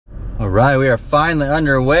right, we are finally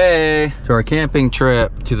underway to our camping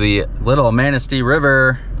trip to the Little Manistee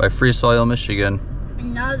River by Free Soil, Michigan.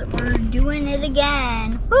 Now that we're doing it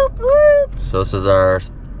again. Whoop, whoop. So this is our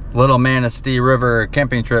Little Manistee River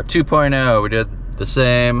camping trip 2.0. We did the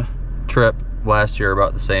same trip last year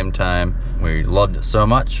about the same time. We loved it so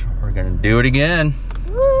much, we're gonna do it again.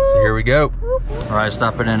 Woo. So here we go. All right,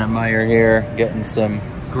 stopping in at Meyer here, getting some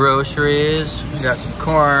groceries. We got some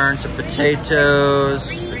corn, some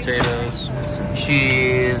potatoes, some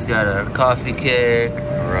cheese, got a coffee cake.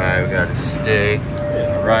 All right, we got a steak.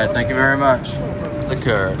 All right, thank you very much. The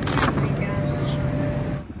cart.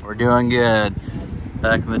 We're doing good.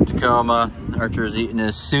 Back in the Tacoma, Archer's eating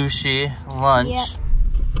his sushi lunch. Yep.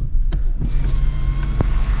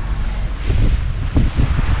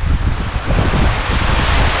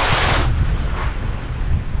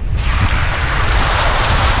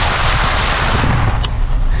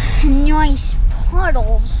 Nice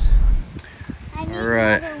puddles. I need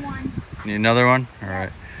another one. Need another one? All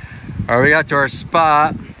right. All right, we got to our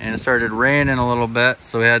spot and it started raining a little bit,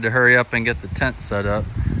 so we had to hurry up and get the tent set up.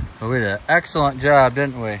 But we did an excellent job,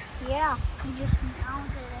 didn't we? Yeah, we just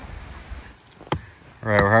mounted it.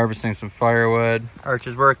 All right, we're harvesting some firewood. Arch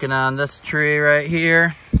is working on this tree right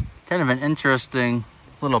here. Kind of an interesting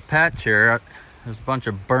little patch here. There's a bunch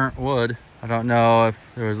of burnt wood. I don't know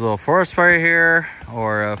if there was a little forest fire here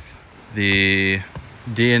or if the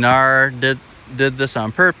DNR did this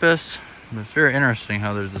on purpose. But it's very interesting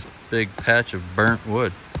how there's this big patch of burnt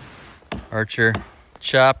wood. Archer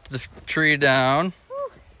chopped the tree down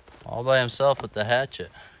all by himself with the hatchet.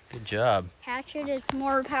 Good job. Hatchet is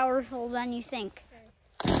more powerful than you think.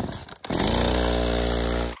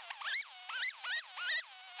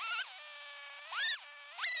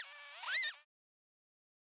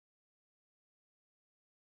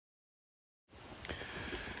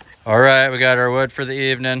 All right, we got our wood for the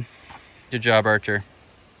evening. Good job, Archer.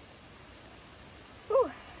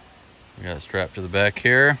 Whew. We got it strapped to the back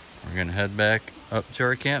here. We're gonna head back up to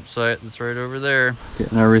our campsite that's right over there.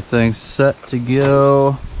 Getting everything set to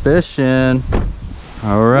go fishing.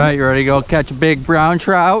 All right, you ready to go catch a big brown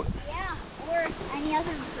trout? Yeah, or any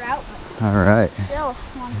other trout. All right. Still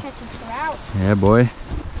want to catch a trout. Yeah, boy.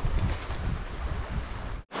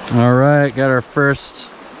 All right, got our first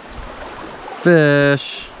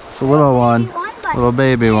fish. It's a little one, little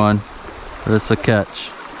baby one. But it's a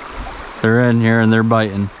catch. They're in here and they're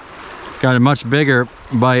biting. Got a much bigger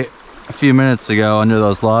bite a few minutes ago under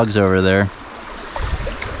those logs over there.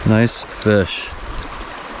 Nice fish.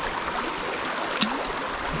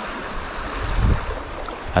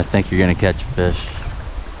 I think you're gonna catch a fish.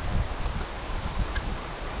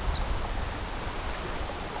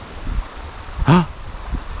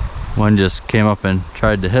 One just came up and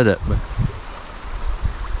tried to hit it, but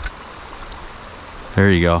there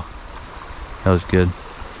you go. That was good.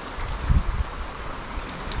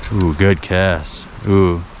 Ooh, good cast.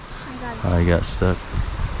 Ooh, I got stuck.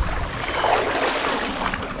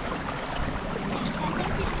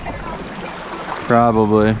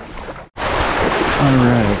 Probably. All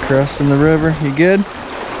right, crossing the river. You good?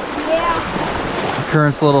 Yeah. The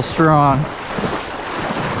current's a little strong.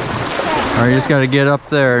 All right, you just got to get up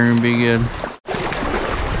there and be good.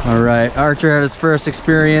 All right, Archer had his first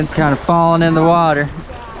experience kind of falling in the water.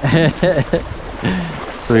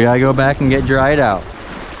 So we gotta go back and get dried out.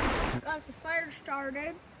 Got the fire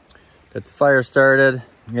started. Got the fire started.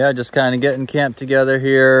 Yeah, just kind of getting camp together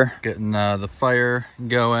here. Getting the fire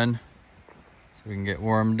going so we can get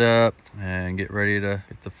warmed up and get ready to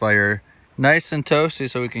get the fire nice and toasty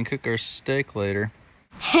so we can cook our steak later.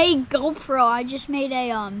 Hey GoPro, I just made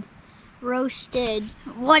a roasted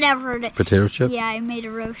whatever it is. Potato chip? Yeah, I made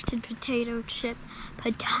a roasted potato chip.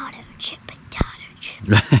 Potato chip.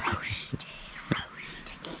 Roasted.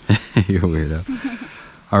 You're a weirdo.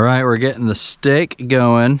 All right, we're getting the steak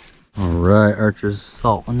going. All right, Archer's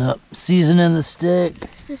salting up, seasoning the steak.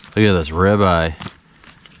 Look at this ribeye.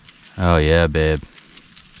 Oh yeah, babe.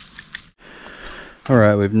 All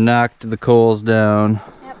right, we've knocked the coals down.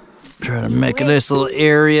 Yep. Try to make a nice little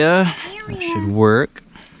area. That should work.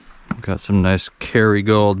 Got some nice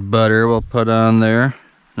Kerrygold butter we'll put on there.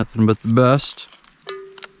 Nothing but the best.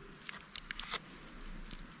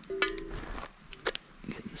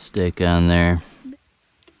 Get the steak on there.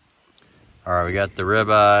 All right, we got the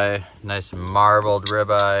ribeye, nice marbled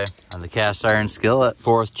ribeye on the cast iron skillet.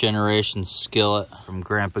 4th generation skillet from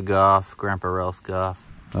Grandpa Ralph Goff.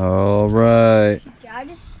 All right. Got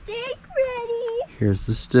a steak ready. Here's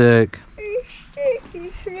the steak. Your steak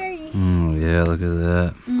is ready. Oh yeah, look at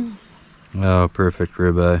that. Oh, perfect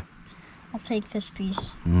ribeye. I'll take this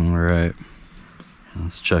piece. All right.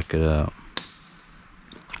 Let's check it out.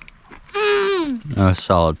 Oh,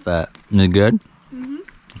 solid fat. Is it good? Mm-hmm.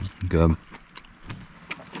 Good.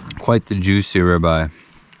 Quite the juicy ribeye.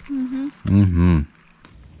 Mm-hmm. Mm-hmm.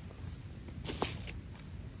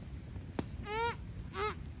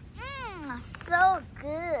 So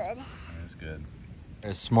good. That's good.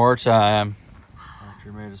 It's s'more time.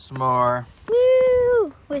 Archer made a s'more.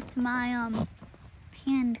 Woo! With my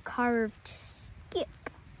hand carved stick.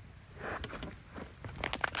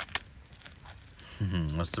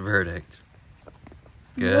 What's the verdict?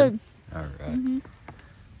 Good? All right. Mm-hmm.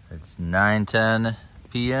 It's 9:10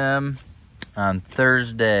 p.m. on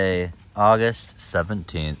Thursday, August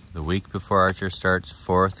 17th, the week before Archer starts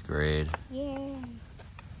 4th grade. Yeah. And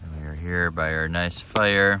we are here by our nice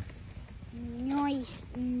fire. Nice.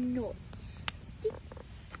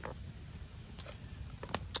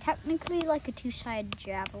 Technically like a two-sided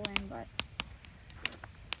javelin, but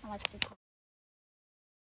I like to call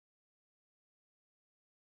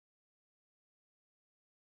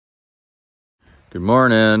Good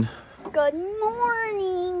morning. it. Good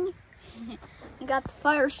morning. I got the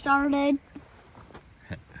fire started.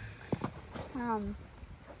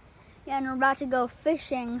 Yeah, and we're about to go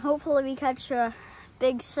fishing. Hopefully we catch a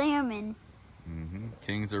big salmon.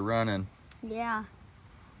 Kings are running. Yeah.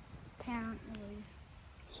 Apparently.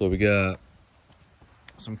 So we got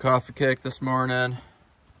some coffee cake this morning.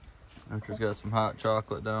 Archer's got some hot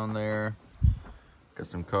chocolate down there. Got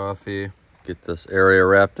some coffee. Get this area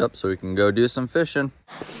wrapped up so we can go do some fishing.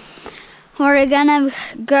 We're gonna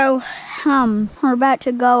go, we're about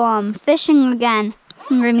to go fishing again.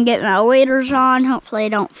 I'm gonna get my waders on, hopefully I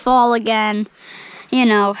don't fall again. You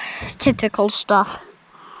know, typical stuff.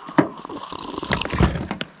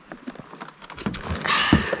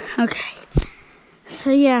 Okay. So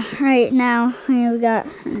yeah, right now we got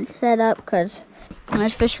set up because I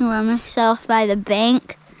was fishing by myself by the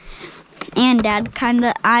bank. And Dad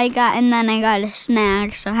I got a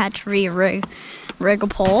snag, so I had to rig a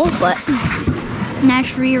pole, but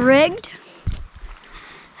that's re-rigged.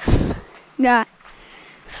 Got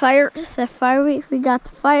we got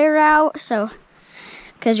the fire out, so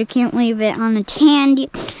because you can't leave it on a tandy,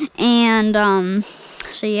 and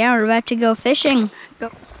so yeah, we're about to go fishing. Go.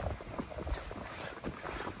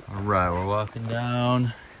 All right, we're walking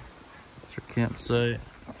down. It's our campsite.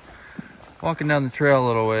 Walking down the trail a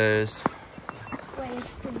little ways.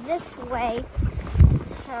 This way,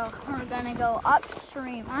 so we're gonna go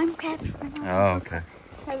upstream. I'm capturing. Oh, okay.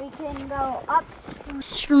 So we can go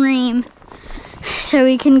upstream. So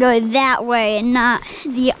we can go that way and not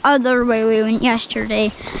the other way we went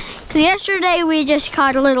yesterday. Because yesterday we just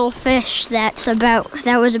caught a little fish that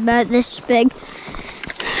was about this big,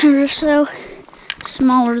 or so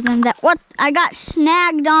smaller than that. What? I got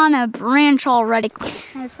snagged on a branch already.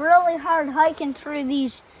 It's really hard hiking through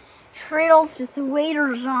these trails with the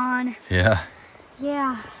waders on. Yeah.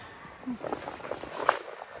 Yeah.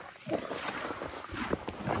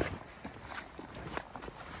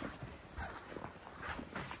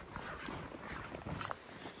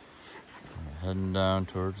 Heading down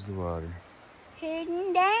towards the water.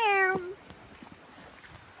 Heading down.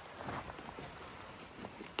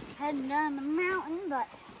 Heading down the mountain, but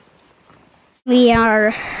we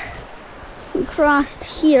crossed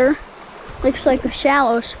here. Looks like a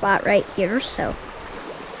shallow spot right here, so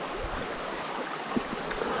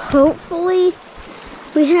hopefully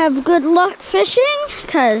we have good luck fishing,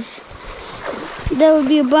 because that would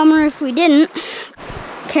be a bummer if we didn't.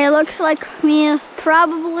 Okay, looks like we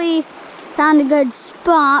probably found a good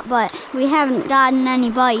spot, but we haven't gotten any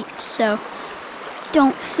bites, so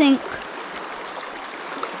don't think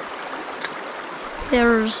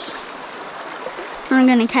we're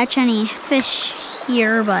gonna catch any fish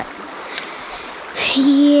here, but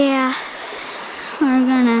yeah, we're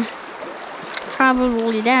gonna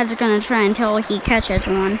Dad's gonna try until he catches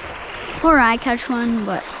one, or I catch one,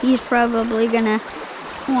 but he's probably gonna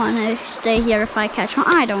want to stay here if I catch one.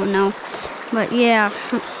 I don't know, but yeah,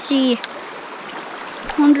 let's see.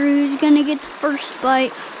 Wonder who's gonna get the first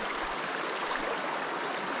bite.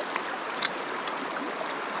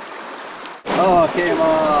 Oh, it came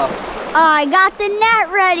off. I got the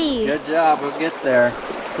net ready. Good job, we'll get there.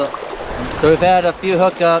 So we've had a few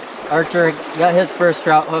hookups. Archer got his first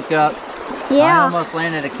trout hookup. Yeah. I almost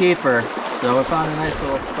landed a keeper, so we found a nice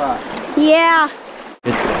little spot. Yeah.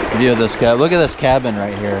 Good view of this cabin. Look at this cabin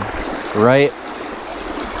right here. Right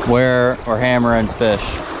where we're hammering fish.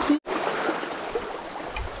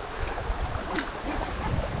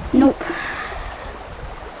 Nope.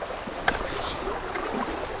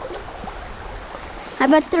 I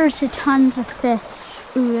bet there's tons of fish.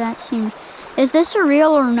 Ooh, that seems... Is this a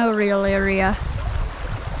real or no real area?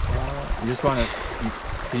 You just want to...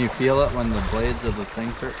 Can you feel it when the blades of the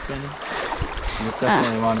thing start spinning? You just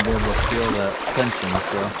definitely want to be able to feel that tension,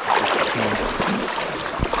 so.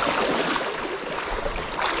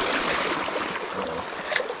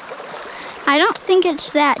 I don't think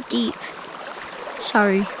it's that deep.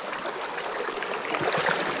 Sorry.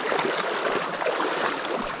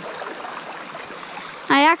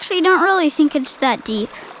 I actually don't really think it's that deep.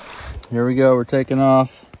 Here we go, we're taking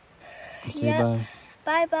off. Say Yep. bye.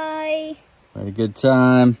 Bye-bye. Had a good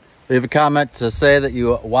time. Leave a comment to say that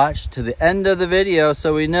you watched to the end of the video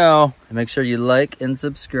so we know. And make sure you like and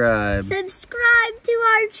subscribe. Subscribe to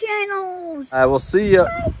our channels. I will see you.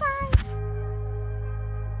 Bye-bye.